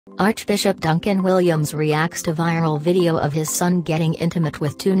Archbishop Duncan-Williams reacts to viral video of his son getting intimate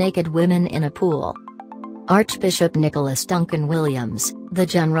with two naked women in a pool. Archbishop Nicholas Duncan-Williams, the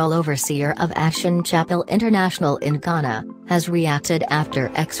General Overseer of Action Chapel International in Ghana, has reacted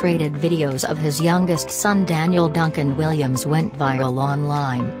after X-rated videos of his youngest son Daniel Duncan-Williams went viral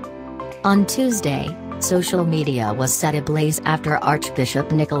online. On Tuesday, social media was set ablaze after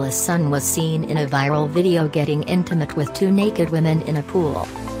Archbishop Nicholas' son was seen in a viral video getting intimate with two naked women in a pool.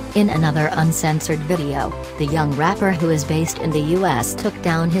 In another uncensored video, the young rapper who is based in the US took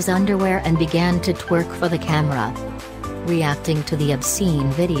down his underwear and began to twerk for the camera. Reacting to the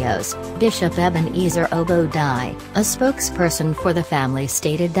obscene videos, Bishop Ebenezer Obodai, a spokesperson for the family,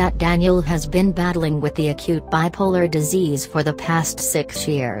 stated that Daniel has been battling with the acute bipolar disease for the past 6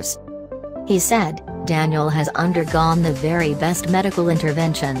 years. He said, Daniel has undergone the very best medical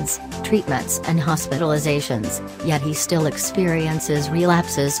interventions, treatments and hospitalizations, yet he still experiences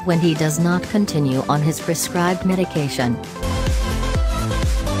relapses when he does not continue on his prescribed medication.